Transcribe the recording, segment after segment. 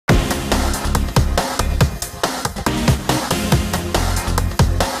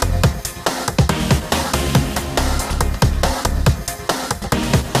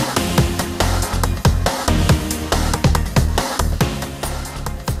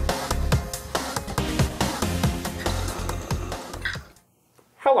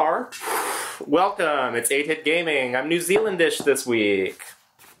more? Welcome, it's 8-Hit Gaming. I'm New Zealandish this week.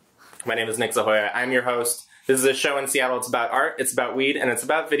 My name is Nick Zahoya. I'm your host. This is a show in Seattle. It's about art, it's about weed, and it's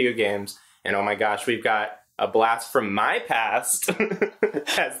about video games. And oh my gosh, we've got a blast from my past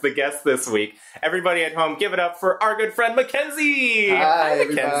as the guest this week. Everybody at home, give it up for our good friend Mackenzie. Hi,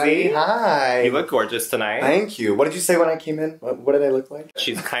 Mackenzie. Hi. You look gorgeous tonight. Thank you. What did you say when I came in? What did I look like?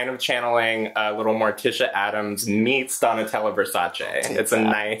 She's kind of channeling a little Morticia Addams meets Donatella Versace. It's a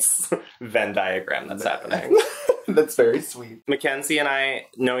nice Venn diagram that's happening. That's very sweet. Mackenzie and I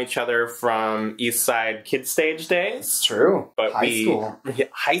know each other from East Side Kid Stage days. It's true. But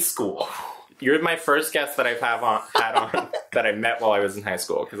high school. You're my first guest that I've had on that I met while I was in high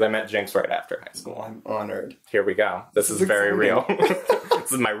school, because I met Jinx right after high school. Well, I'm honored. Here we go. This is very real.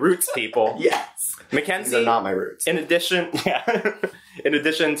 This is my roots, people. Yes. Mackenzie. These are not my roots. In addition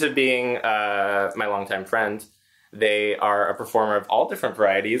to being my longtime friend, they are a performer of all different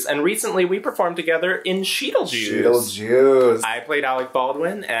varieties, and recently we performed together in Sheetle Juice. Sheetle Juice. I played Alec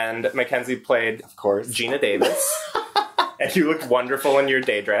Baldwin, and Mackenzie played, of course, Gina Davis. And you looked wonderful in your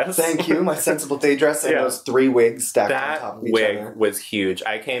day dress. Thank you. My sensible day dress and those 3 wigs stacked on top of each other. That wig was huge.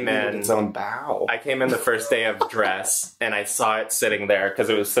 I came in... its own bow. I came in the first day of dress, and I saw it sitting there, because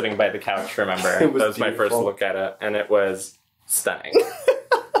it was sitting by the couch, remember? That was my first look at it, and it was stunning.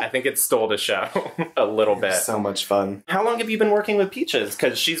 I think it stole the show a little bit. So much fun. How long have you been working with Peaches?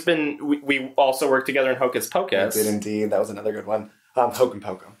 Because she's been... We also worked together in Hocus Pocus. We did indeed. That was another good one. Hokum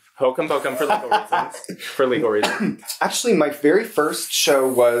Pokum. Hokum Pokum for legal reasons. For legal reasons. Actually, my very first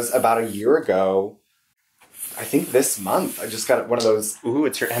show was about a year ago. I think this month. I just got one of those. Ooh,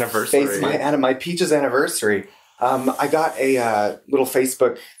 it's your anniversary. My Peaches anniversary. I got a little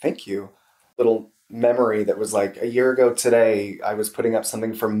Facebook, thank you, little memory that was like, a year ago today, I was putting up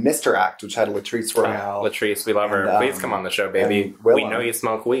something from Mr. Act, which had Latrice Royale. Latrice, we love her. Please come on the show, baby. We know you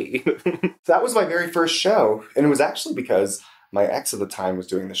smoke weed. So that was my very first show. And it was actually because my ex at the time was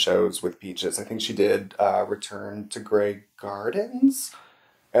doing the shows with Peaches. I think she did Return to Grey Gardens.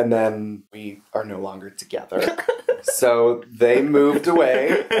 And then we are no longer together. So they moved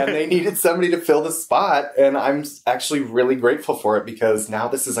away and they needed somebody to fill the spot. And I'm actually really grateful for it, because now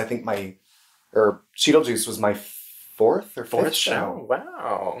this is, I think, Sheetle Juice was my fourth or fifth show.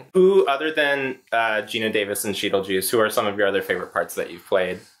 Wow. Who, other than Gina Davis and Sheetle Juice, who are some of your other favorite parts that you've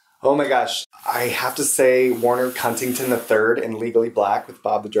played? Oh my gosh. I have to say Warner Cuntington III in Legally Black with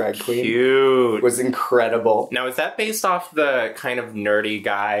Bob the Drag Queen. Cute. Was incredible. Now, is that based off the kind of nerdy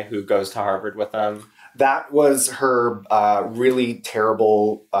guy who goes to Harvard with them? That was her really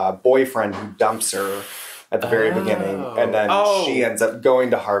terrible boyfriend who dumps her at the very beginning. And then she ends up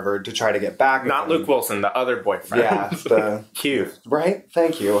going to Harvard to try to get back with Not him. Luke Wilson, the other boyfriend. Yeah. Cute. Right?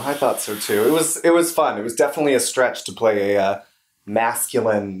 Thank you. I thought so too. It was fun. It was definitely a stretch to play a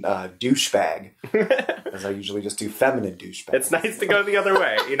masculine douchebag, as I usually just do feminine douchebag. It's nice to go the other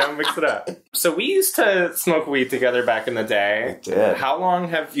way, mix it up. So we used to smoke weed together back in the day. We did. How long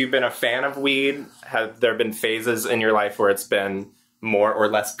have you been a fan of weed? Have there been phases in your life where it's been more or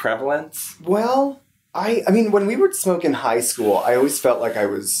less prevalent? Well, I mean, when we would smoke in high school, I always felt like I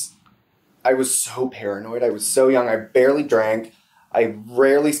was so paranoid. I was so young. I barely drank. I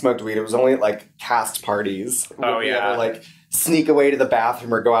rarely smoked weed. It was only at, like, cast parties. We ever, like, sneak away to the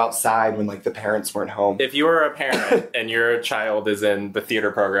bathroom or go outside when, like, the parents weren't home. If you are a parent and your child is in the theater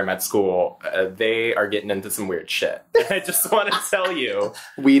program at school, they are getting into some weird shit. I just want to tell you,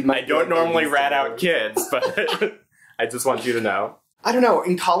 I don't normally rat out kids, but I just want you to know. I don't know.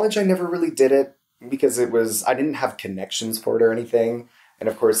 In college, I never really did it because I didn't have connections for it or anything. And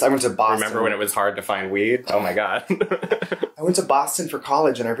of course, I went to Boston. Remember when it was hard to find weed? Oh my God. I went to Boston for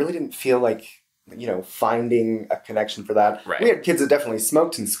college, and I really didn't feel like, finding a connection for that. Right. We had kids that definitely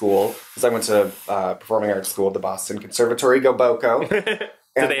smoked in school, because I went to performing arts school at the Boston Conservatory. Go Boco. Do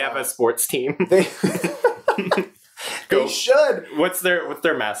they have a sports team? They should. What's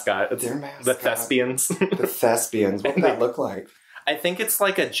their mascot? Their mascot. The Thespians. The Thespians. What would that look like? I think it's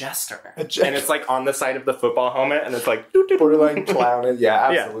like a jester. And it's like on the side of the football helmet, and it's like... Borderline clown. Yeah,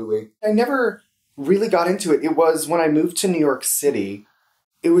 absolutely. Yeah. I never really got into it. It was when I moved to New York City.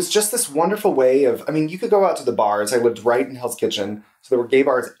 It was just this wonderful way of... I mean, you could go out to the bars. I lived right in Hell's Kitchen, so there were gay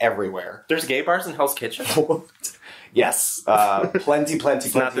bars everywhere. There's gay bars in Hell's Kitchen? Yes. Plenty.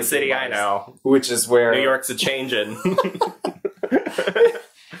 It's not the city I know. Which is where... New York's a-changin'.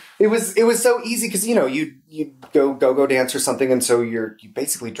 It was so easy because, you'd go dance or something, and so you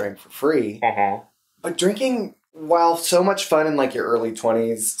basically drank for free. But drinking, while so much fun in, like, your early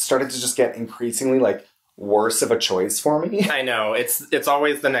 20s, started to just get increasingly, like, worse of a choice for me. I know. It's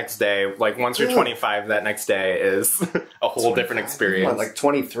always the next day. Like, once you're 25, that next day is a whole different experience. Like,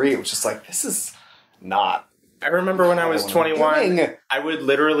 23, it was just like, this is not... I remember when I was 21, I would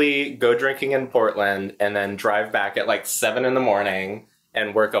literally go drinking in Portland and then drive back at like 7 in the morning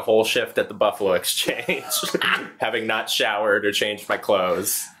and work a whole shift at the Buffalo Exchange, having not showered or changed my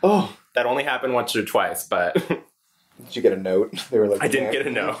clothes. Oh. That only happened once or twice, but... Did you get a note? They were like, I didn't get a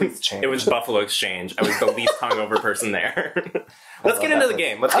note. It was Buffalo Exchange. I was the least hungover person there. Let's get into the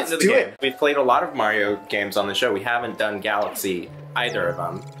game. Let's get into the game. We've played a lot of Mario games on the show. We haven't done Galaxy, either of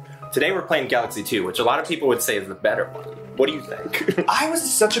them. Today we're playing Galaxy 2, which a lot of people would say is the better one. What do you think? I was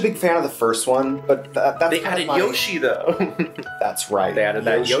such a big fan of the first one, but that's they added Yoshi, though. That's right. They added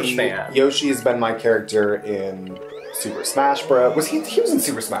that Yoshi fan. Yoshi has been my character in Super Smash Bros. Was he was in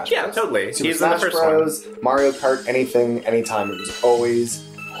Super Smash Bros? Yeah, totally. Super Smash Bros, Mario Kart, anything, anytime. It was always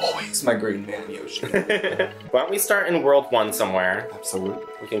my green man Yoshi. Why don't we start in World 1 somewhere? Absolutely.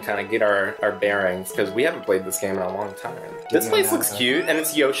 We can kind of get our bearings, because we haven't played this game in a long time. This place looks cute, and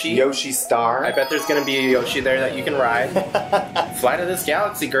it's Yoshi. Yoshi Star. I bet there's going to be a Yoshi there that you can ride. Fly to this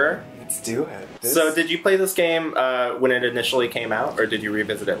galaxy, girl. Let's do it. So, did you play this game when it initially came out, or did you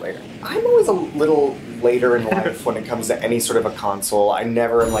revisit it later? I'm always a little later in life when it comes to any sort of a console. I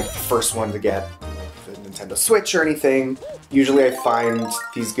never am like the first one to get the Nintendo Switch or anything. Usually I find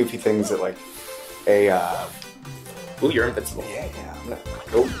these goofy things at like a... Ooh, you're invincible. Yeah.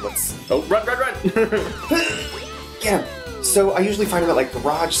 Run! Yeah. So I usually find them at like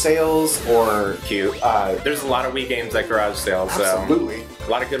garage sales or... Cute. There's a lot of Wii games at garage sales, absolutely. So a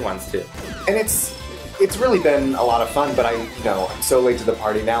lot of good ones, too. And it's really been a lot of fun, but I'm so late to the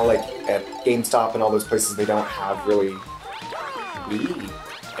party now. Like at GameStop and all those places, they don't have really Wii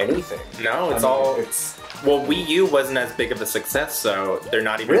anything. No, it's well, Wii U wasn't as big of a success, so they're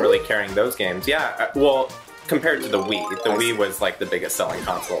not even really carrying those games. Yeah, well, compared to the Wii, the Wii was like the biggest selling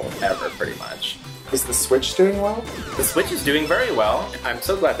console ever, pretty much. Is the Switch doing well? The Switch is doing very well. I'm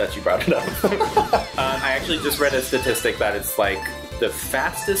so glad that you brought it up. I actually just read a statistic that it's like the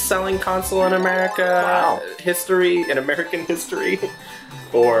fastest selling console in American history,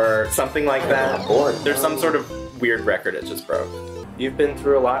 or something like that. There's some sort of weird record it just broke. You've been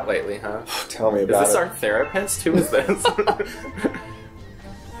through a lot lately, huh? Tell me about it. Is this our therapist? Who is this?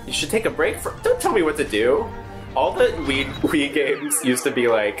 You should take a break from... Don't tell me what to do. All the Wii games used to be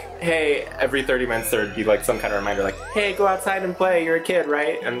like, hey, every 30 minutes there'd be like some kind of reminder like, hey, go outside and play, you're a kid,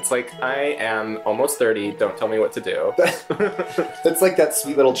 right? And it's like, I am almost 30, don't tell me what to do. That's like that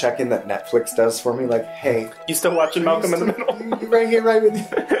sweet little check-in that Netflix does for me, like, hey. You still watching Malcolm in the Middle? You're right here, right with you.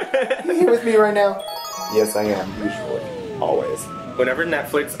 You here with me right now? Yes, I am, usually. Always. Whenever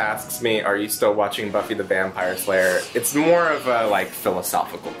Netflix asks me, are you still watching Buffy the Vampire Slayer, it's more of a, like,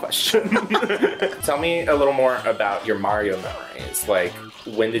 philosophical question. Tell me a little more about your Mario memories. Like,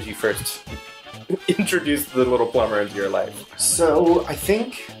 when did you first introduce the little plumber into your life? So, I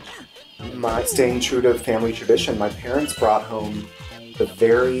think, staying true to family tradition, my parents brought home the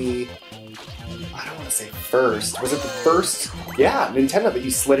very... I don't want to say first. Was it the first? Yeah, Nintendo that you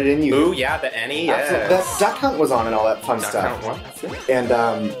slid it in. Ooh, yeah, the NES. That Duck Hunt was on and all that fun stuff. Duck Hunt, what? And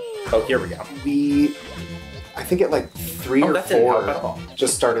oh, here we go. I think at like 3 or 4,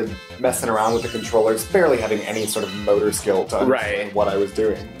 just started messing around with the controllers, barely having any sort of motor skill to understand what I was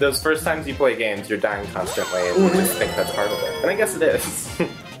doing. Those first times you play games, you're dying constantly, and you just think that's part of it. And I guess it is.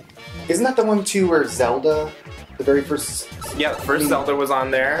 Isn't that the one too where Zelda, the very first... Yeah, the first Zelda was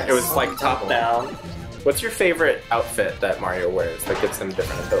on there. It was like top down. What's your favorite outfit that Mario wears that gives him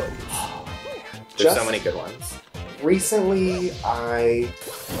different abilities? There's so many good ones. Recently, I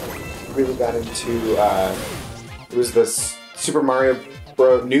really got into, it was this new Super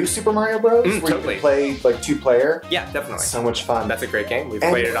Mario Bros. Where Totally. you can play like 2-player. Yeah, definitely. So much fun. That's a great game. We've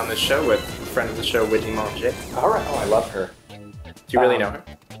played it on this show with a friend of the show, Whitney Manger. Alright, oh, I love her. Do you really know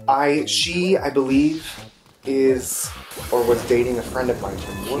her? She, I believe, is or was dating a friend of mine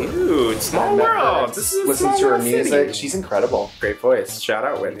from work. Dude, small world. This is listen to her music. She's incredible. Great voice. Shout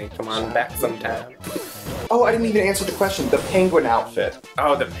out, Whitney. Come on back sometime. Oh, I didn't even answer the question. The penguin outfit.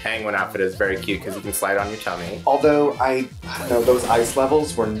 Oh, the penguin outfit is very cute because you can slide on your tummy. Although I don't know, those ice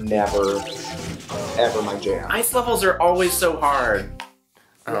levels were never, ever my jam. Ice levels are always so hard.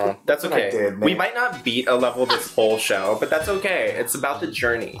 Oh, that's okay. We might not beat a level this whole show, but that's okay. It's about the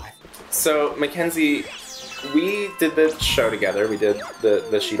journey. So, Mackenzie, we did the show together. We did the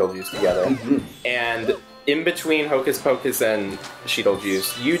Sheetle together. And in between Hocus Pocus and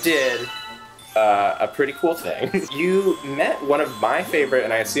Sheetlejuice, you did a pretty cool thing. You met one of my favorite,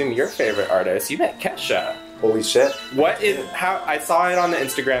 and I assume your favorite artists. You met Kesha. Holy shit. How I saw it on the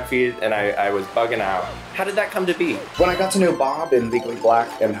Instagram feed and I was bugging out. How did that come to be? When I got to know Bob in Legally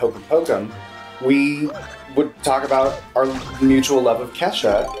Black and Hokum Pokum, we would talk about our mutual love of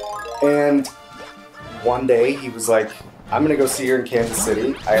Kesha, and one day he was like, I'm gonna go see her in Kansas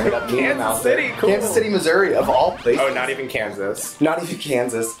City. I ended up meeting him out there. Cool. Kansas City, Missouri, of all places. Oh, not even Kansas. Not even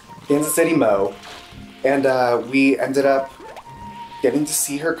Kansas. Kansas City, Mo. And we ended up getting to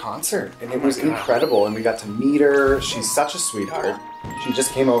see her concert, and it was incredible, and we got to meet her. She's such a sweetheart. She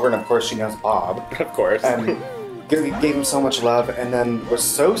just came over, and of course she knows Bob. Of course. And gave him so much love, and then was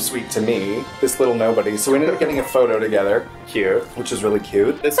so sweet to me, this little nobody. So we ended up getting a photo together. Cute. Which is really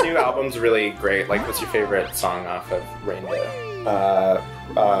cute. This new album's really great. Like, what's your favorite song off of Rainbow?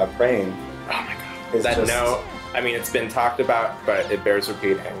 Praying. Oh my god. That note, I mean, it's been talked about, but it bears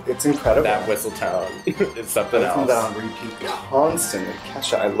repeating. It's incredible. That whistle tone is something else. I listen to that on repeat constantly.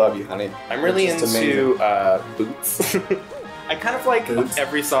 Kesha, I love you, honey. I'm really into Boots. I kind of like Boots.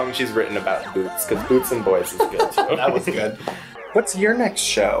 Every song she's written about Boots, because Boots and Boys is good too. That was good. What's your next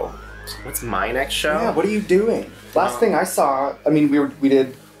show? What's my next show? Yeah, what are you doing? Last thing I saw, I mean, we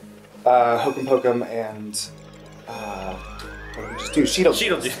did Hokum Pokum and what did we just do?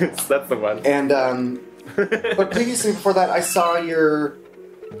 Sheetlejuice, that's the one. And but previously, before that, I saw your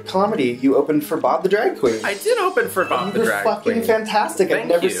comedy. You opened for Bob the Drag Queen. I did open for Bob the Drag Queen. You're fucking fantastic. Thank I've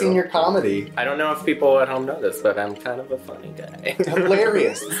never you. seen your comedy. I don't know if people at home know this, but I'm kind of a funny guy.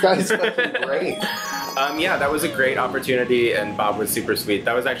 Hilarious. This guy's fucking great. Yeah, that was a great opportunity, and Bob was super sweet.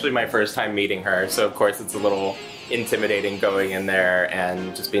 That was actually my first time meeting her, so of course it's a little intimidating going in there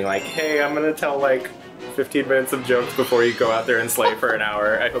and just being like, hey, I'm gonna tell like 15 minutes of jokes before you go out there and slay for an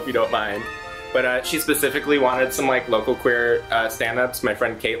hour. I hope you don't mind. But she specifically wanted some like local queer stand-ups. My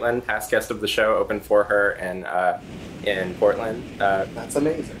friend Caitlin, past guest of the show, opened for her in Portland. That's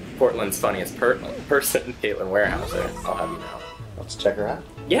amazing. Portland's funniest person, Caitlin Warehouser. I'll have you know. Let's check her out.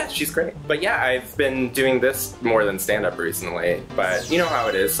 Yeah, she's great. But yeah, I've been doing this more than stand-up recently. But you know how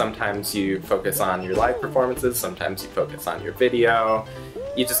it is. Sometimes you focus on your live performances. Sometimes you focus on your video.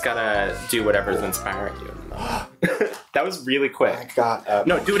 You just gotta do whatever's inspiring you. That was really quick. I got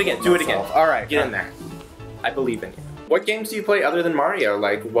No, do it again. Do it again. All right, get in there. I believe in you. What games do you play other than Mario?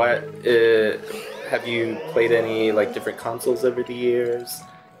 Like, what have you played any like different consoles over the years?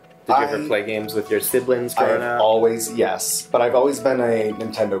 Did you ever play games with your siblings growing up? Yes, but I've always been a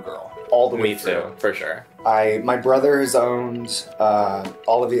Nintendo girl. All the way through. Me too, for sure. My brother has owned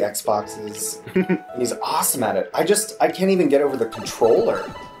all of the Xboxes, and he's awesome at it. I can't even get over the controller.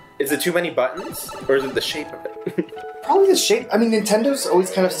 Is it too many buttons, or is it the shape of it? Probably the shape. I mean, Nintendo's always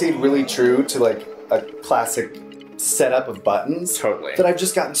kind of stayed really true to like a classic setup of buttons. Totally. That I've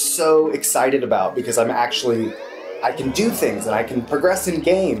just gotten so excited about because I can do things and I can progress in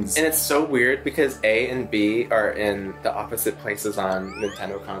games. And it's so weird because A and B are in the opposite places on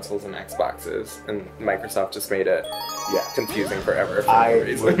Nintendo consoles and Xboxes, and Microsoft just made it confusing forever for no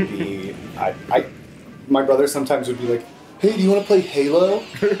reason. My brother sometimes would be like, hey, do you want to play Halo?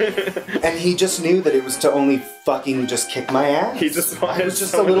 And he just knew that it was to only fucking just kick my ass. He just wanted I was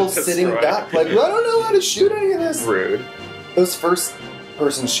just a little sitting duck, like, I don't know how to shoot any of this. Rude. Those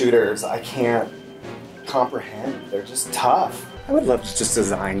first-person shooters, I can't comprehend. They're just tough. I would love to just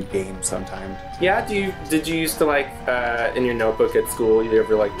design games sometime. Yeah, did you used to like, in your notebook at school, you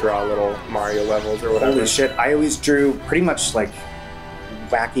ever like draw little Mario levels or whatever? Holy shit, I always drew pretty much like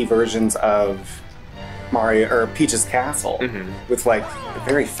wacky versions of Mario or Peach's Castle with like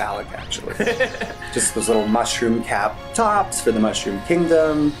very phallic actually. Just those little mushroom cap tops for the Mushroom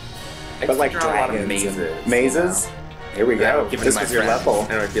Kingdom. But like dragons, mazes. Here we go. Give this it was my your friend, level.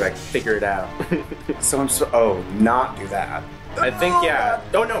 and it would be like, figure it out. Not do that. I think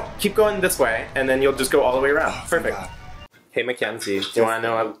Oh no, keep going this way, and then you'll just go all the way around. Perfect. Hey Mackenzie, do you want to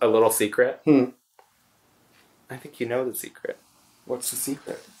know a little secret? I think you know the secret. What's the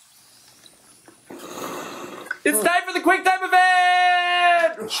secret? It's time for the quick time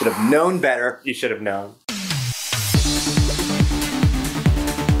event! Should have known better. You should have known.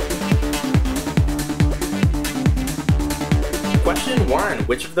 Question 1.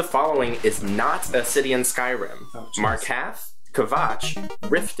 Which of the following is not a city in Skyrim? Markath, Kvatch,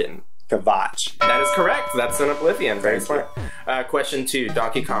 Riften. Kvatch. That is correct. That's an Oblivion. Very smart. Question 2.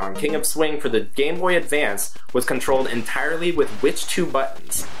 Donkey Kong, King of Swing for the Game Boy Advance, was controlled entirely with which two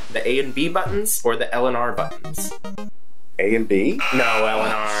buttons? The A and B buttons or the L and R buttons? A and B? No, L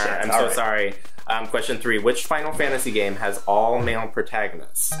and R. I'm so sorry. Question 3. Which Final Fantasy game has all male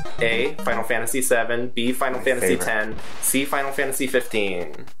protagonists? A. Final Fantasy VII. B. Final Fantasy X. C. Final Fantasy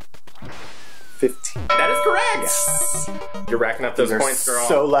 15. 15. That is correct! Yes. You're racking up those They're points, girl.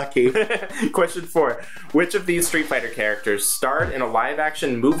 so lucky. Question 4. Which of these Street Fighter characters starred in a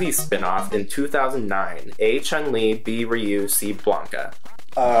live-action movie spin-off in 2009? A. Chun-Li, B. Ryu, C. Blanca.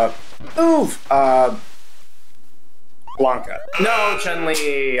 Blanca. No,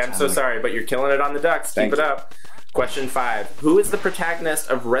 Chun-Li! I'm so sorry, but you're killing it on the ducks. Keep it up. Question 5. Who is the protagonist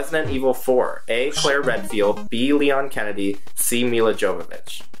of Resident Evil 4? A. Claire Redfield, B. Leon Kennedy, C. Mila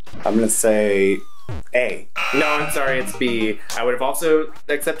Jovovich. I'm gonna say A. No, I'm sorry, it's B. I would have also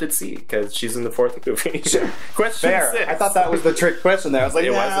accepted C, because she's in the 4th movie. Question Fair. 6. I thought that was the trick question there. I was like,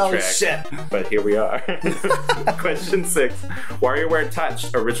 It was a trick. Shit. But here we are. Question 6. WarioWare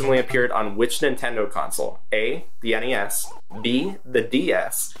Touch originally appeared on which Nintendo console? A. The NES, B. The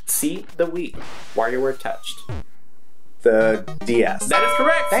DS, C. The Wii. WarioWare Touched. The DS. That is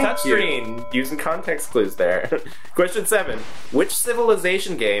correct! Thank Touchscreen! Using context clues there. Question 7. Which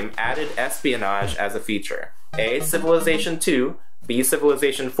Civilization game added espionage as a feature? A. Civilization 2, B.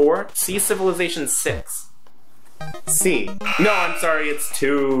 Civilization 4, C. Civilization 6. C. No, I'm sorry, it's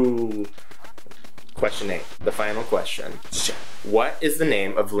 2. Question 8, the final question. Shit. What is the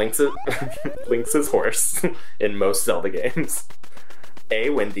name of Lynx's horse in most Zelda games? A.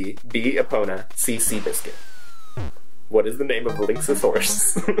 Wendy, B. Epona, C. Seabiscuit. What is the name of Lynx's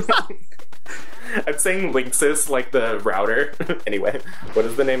horse? I'm saying Lynx's like the router. Anyway, what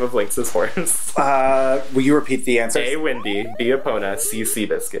is the name of Lynx's horse? Will you repeat the answer? A. Wendy, B. Epona, C.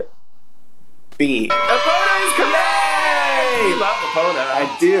 Seabiscuit. B. Epona is correct! You love Epona.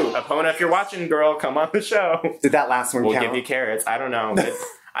 I do. Epona, if you're watching, girl, come on the show. Did that last one We'll count? give you carrots. I don't know.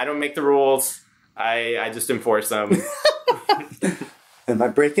 I don't make the rules. I just enforce them. Am I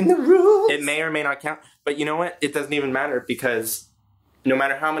breaking the rules? It may or may not count. But you know what? It doesn't even matter because no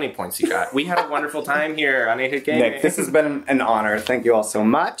matter how many points you got, we had a wonderful time here on 8-Hit Gaming. Nick, this has been an honor. Thank you all so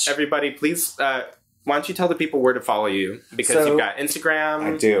much. Everybody, please, why don't you tell the people where to follow you? Because you've got Instagram.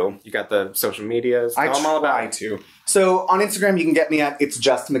 I do. You got the social medias. I Tell them all about try it. to. So on Instagram, you can get me at It's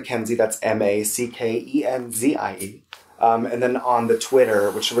Just Mackenzie. That's MACKENZIE. And then on the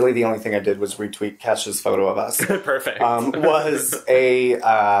Twitter, which really the only thing I did was retweet Kesha's photo of us. Perfect.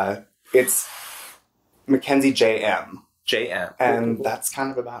 It's Mackenzie JM. JM. And that's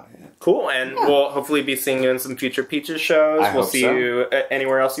kind of about it. Cool. And we'll hopefully be seeing you in some future Peaches shows. I We'll hope see so. you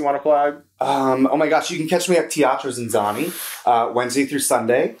anywhere else you want to plug. Oh my gosh, you can catch me at Teatro Zanzani Wednesday through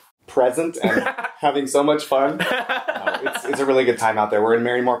Sunday. Present and having so much fun. It's a really good time out there. We're in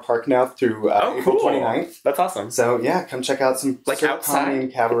Marymore Park now through April 29th. That's awesome. So yeah, come check out some Like surf outside? comedy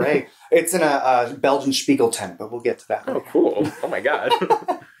and cabaret. It's in a Belgian Spiegel tent, but we'll get to that. Oh, later. cool. Oh my god.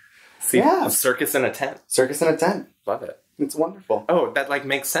 See, Yeah. circus in a tent. Circus in a tent. Love it. It's wonderful. Oh, that like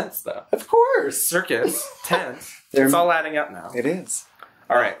makes sense though. Of course. Circus, tent. They're- It's all adding up now. It is.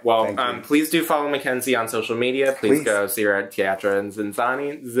 All right. Well, Thank you. please do follow Mackenzie on social media. Please go see her at Teatro and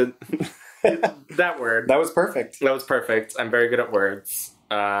Zanzani. That word. That was perfect. That was perfect. I'm very good at words.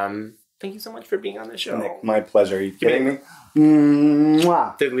 Thank you so much for being on the show. Nick, my pleasure. Are you kidding me?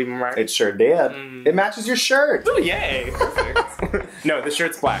 Mwah. Did it leave him right? It sure did. It matches your shirt. Oh, yay. Perfect. No, the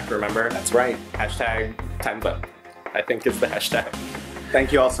shirt's black, remember? That's right. Hashtag time's up, I think is the hashtag.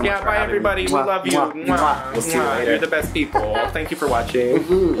 Thank you all so much Yeah, for bye having everybody. me. We Mwah, love you. mwah, mwah. We'll see you later. You're the best people. Thank you for watching.